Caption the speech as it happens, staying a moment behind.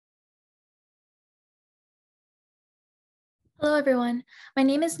Hello, everyone. My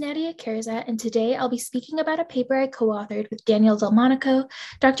name is Nadia Karizat, and today I'll be speaking about a paper I co-authored with Daniel Delmonaco,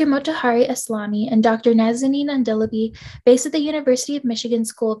 Dr. Motahhare Eslami, and Dr. Nazanin Andalibi, based at the University of Michigan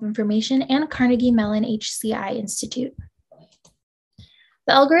School of Information and Carnegie Mellon HCI Institute.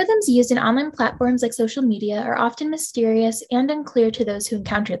 The algorithms used in online platforms like social media are often mysterious and unclear to those who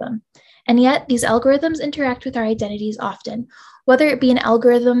encounter them. And yet, these algorithms interact with our identities often, whether it be an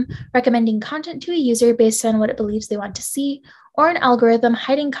algorithm recommending content to a user based on what it believes they want to see, or an algorithm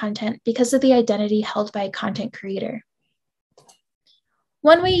hiding content because of the identity held by a content creator.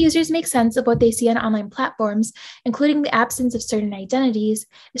 One way users make sense of what they see on online platforms, including the absence of certain identities,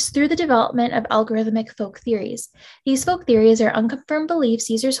 is through the development of algorithmic folk theories. These folk theories are unconfirmed beliefs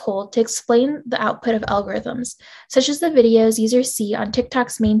users hold to explain the output of algorithms, such as the videos users see on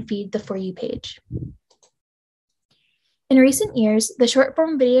TikTok's main feed, the For You page. In recent years, the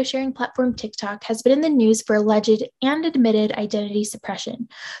short-form video sharing platform TikTok has been in the news for alleged and admitted identity suppression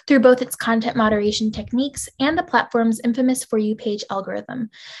through both its content moderation techniques and the platform's infamous For You page algorithm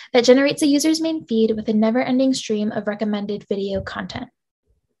that generates a user's main feed with a never-ending stream of recommended video content.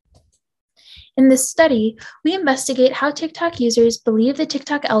 In this study, we investigate how TikTok users believe the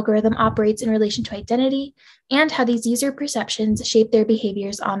TikTok algorithm operates in relation to identity and how these user perceptions shape their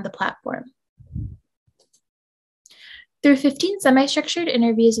behaviors on the platform. Through 15 semi-structured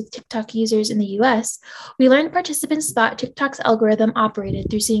interviews with TikTok users in the US, we learned participants thought TikTok's algorithm operated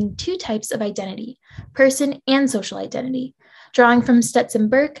through seeing two types of identity, person and social identity. Drawing from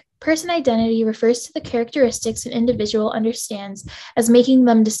Stetson-Burke, person identity refers to the characteristics an individual understands as making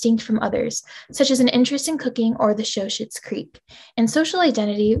them distinct from others, such as an interest in cooking or the show Schitt's Creek. And social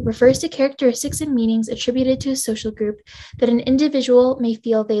identity refers to characteristics and meanings attributed to a social group that an individual may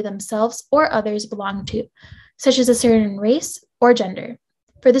feel they themselves or others belong to, such as a certain race or gender.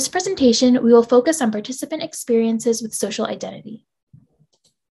 For this presentation, we will focus on participant experiences with social identity.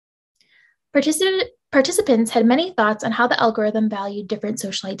 Participants had many thoughts on how the algorithm valued different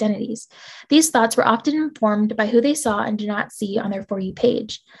social identities. These thoughts were often informed by who they saw and did not see on their For You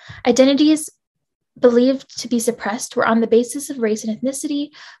page. Identities believed to be suppressed were on the basis of race and ethnicity,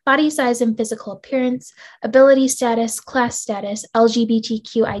 body size and physical appearance, ability status, class status,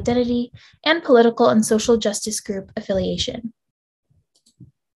 LGBTQ identity, and political and social justice group affiliation.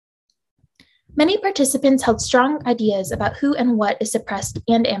 Many participants held strong ideas about who and what is suppressed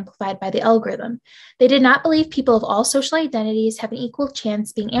and amplified by the algorithm. They did not believe people of all social identities have an equal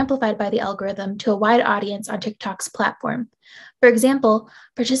chance being amplified by the algorithm to a wide audience on TikTok's platform. For example,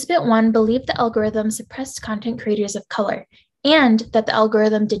 participant 1 believed the algorithm suppressed content creators of color, and that the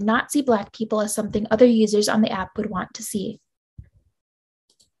algorithm did not see Black people as something other users on the app would want to see.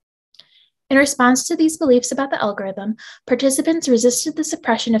 In response to these beliefs about the algorithm, participants resisted the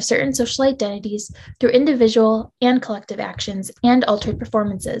suppression of certain social identities through individual and collective actions and altered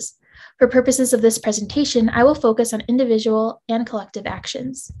performances. For purposes of this presentation, I will focus on individual and collective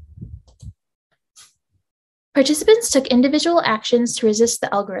actions. Participants took individual actions to resist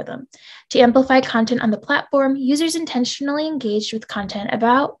the algorithm. To amplify content on the platform, users intentionally engaged with content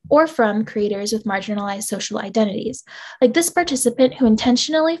about or from creators with marginalized social identities, like this participant who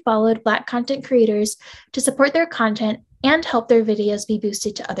intentionally followed Black content creators to support their content and help their videos be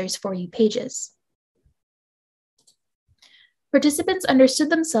boosted to others' For You pages. Participants understood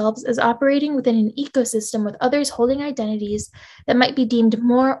themselves as operating within an ecosystem with others holding identities that might be deemed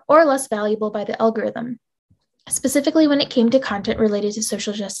more or less valuable by the algorithm. Specifically, when it came to content related to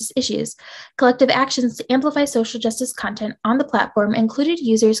social justice issues, collective actions to amplify social justice content on the platform included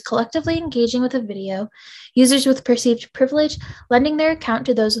users collectively engaging with a video, users with perceived privilege lending their account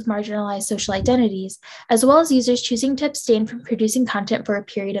to those with marginalized social identities, as well as users choosing to abstain from producing content for a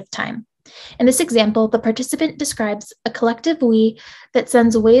period of time. In this example, the participant describes a collective we that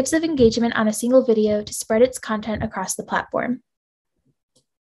sends waves of engagement on a single video to spread its content across the platform.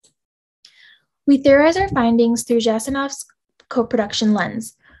 We theorize our findings through Jasanoff's co-production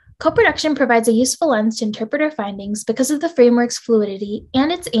lens. Co-production provides a useful lens to interpret our findings because of the framework's fluidity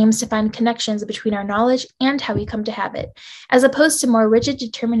and its aims to find connections between our knowledge and how we come to have it, as opposed to more rigid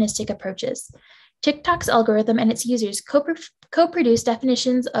deterministic approaches. TikTok's algorithm and its users co-produce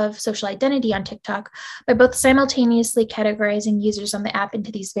definitions of social identity on TikTok by both simultaneously categorizing users on the app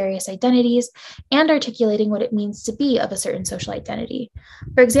into these various identities and articulating what it means to be of a certain social identity.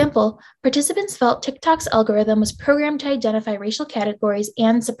 For example, participants felt TikTok's algorithm was programmed to identify racial categories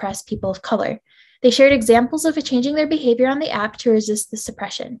and suppress people of color. They shared examples of changing their behavior on the app to resist the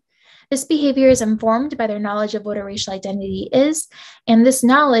suppression. This behavior is informed by their knowledge of what a racial identity is, and this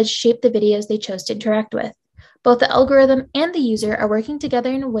knowledge shaped the videos they chose to interact with. Both the algorithm and the user are working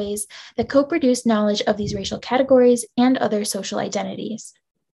together in ways that co-produce knowledge of these racial categories and other social identities.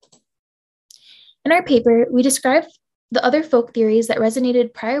 In our paper, we describe the other folk theories that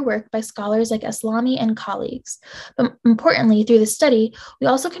resonated prior work by scholars like Eslami and colleagues. But importantly, through the study, we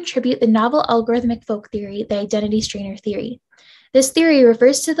also contribute the novel algorithmic folk theory, the identity strainer theory. This theory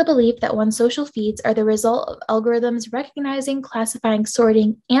refers to the belief that one's social feeds are the result of algorithms recognizing, classifying,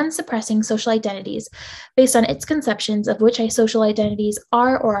 sorting, and suppressing social identities based on its conceptions of which social identities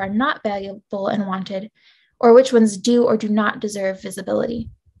are or are not valuable and wanted, or which ones do or do not deserve visibility.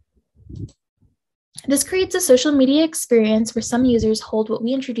 This creates a social media experience where some users hold what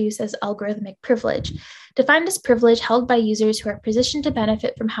we introduce as algorithmic privilege, defined as privilege held by users who are positioned to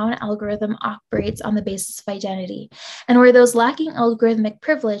benefit from how an algorithm operates on the basis of identity, and where those lacking algorithmic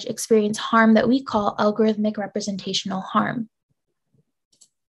privilege experience harm that we call algorithmic representational harm.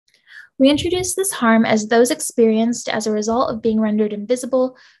 We introduce this harm as those experienced as a result of being rendered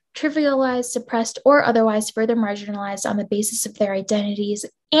invisible, trivialized, suppressed, or otherwise further marginalized on the basis of their identities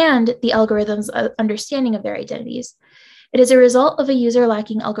and the algorithm's understanding of their identities. It is a result of a user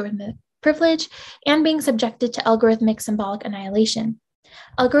lacking algorithmic privilege and being subjected to algorithmic symbolic annihilation.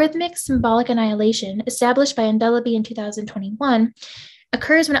 Algorithmic symbolic annihilation, established by Andalibi in 2021,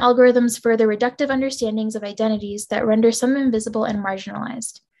 occurs when algorithms further reductive understandings of identities that render some invisible and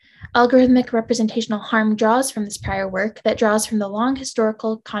marginalized. Algorithmic representational harm draws from this prior work that draws from the long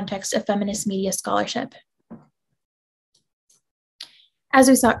historical context of feminist media scholarship. As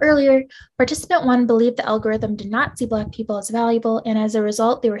we saw earlier, participant 1 believed the algorithm did not see Black people as valuable, and as a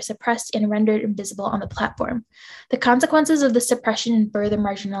result, they were suppressed and rendered invisible on the platform. The consequences of the suppression and further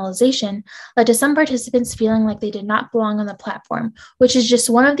marginalization led to some participants feeling like they did not belong on the platform, which is just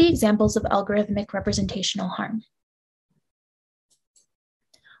one of the examples of algorithmic representational harm.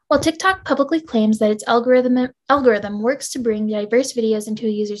 While TikTok publicly claims that its algorithm works to bring diverse videos into a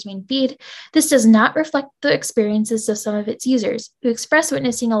user's main feed, this does not reflect the experiences of some of its users, who express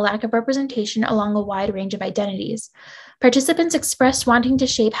witnessing a lack of representation along a wide range of identities. Participants expressed wanting to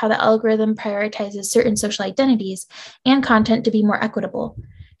shape how the algorithm prioritizes certain social identities and content to be more equitable.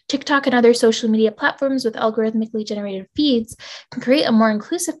 TikTok and other social media platforms with algorithmically generated feeds can create a more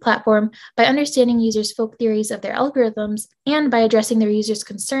inclusive platform by understanding users' folk theories of their algorithms and by addressing their users'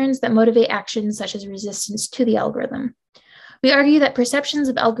 concerns that motivate actions such as resistance to the algorithm. We argue that perceptions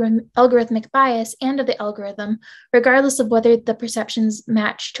of algorithmic bias and of the algorithm, regardless of whether the perceptions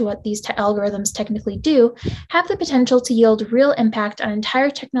match to what these algorithms technically do, have the potential to yield real impact on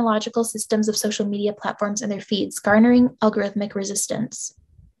entire technological systems of social media platforms and their feeds, garnering algorithmic resistance.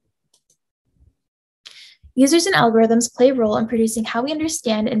 Users and algorithms play a role in producing how we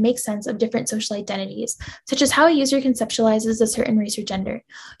understand and make sense of different social identities, such as how a user conceptualizes a certain race or gender.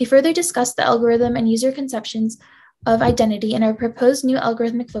 We further discuss the algorithm and user conceptions of identity in our proposed new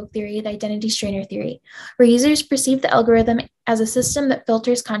algorithmic folk theory, the identity strainer theory, where users perceive the algorithm as a system that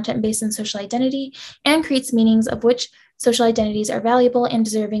filters content based on social identity and creates meanings of which social identities are valuable and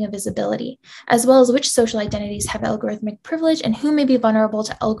deserving of visibility, as well as which social identities have algorithmic privilege and who may be vulnerable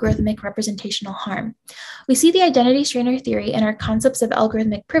to algorithmic representational harm. We see the identity strainer theory and our concepts of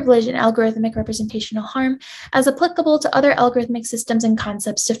algorithmic privilege and algorithmic representational harm as applicable to other algorithmic systems and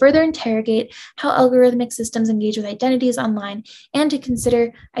concepts to further interrogate how algorithmic systems engage with identities online and to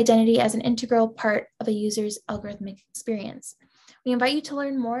consider identity as an integral part of a user's algorithmic experience. We invite you to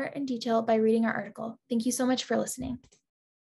learn more in detail by reading our article. Thank you so much for listening.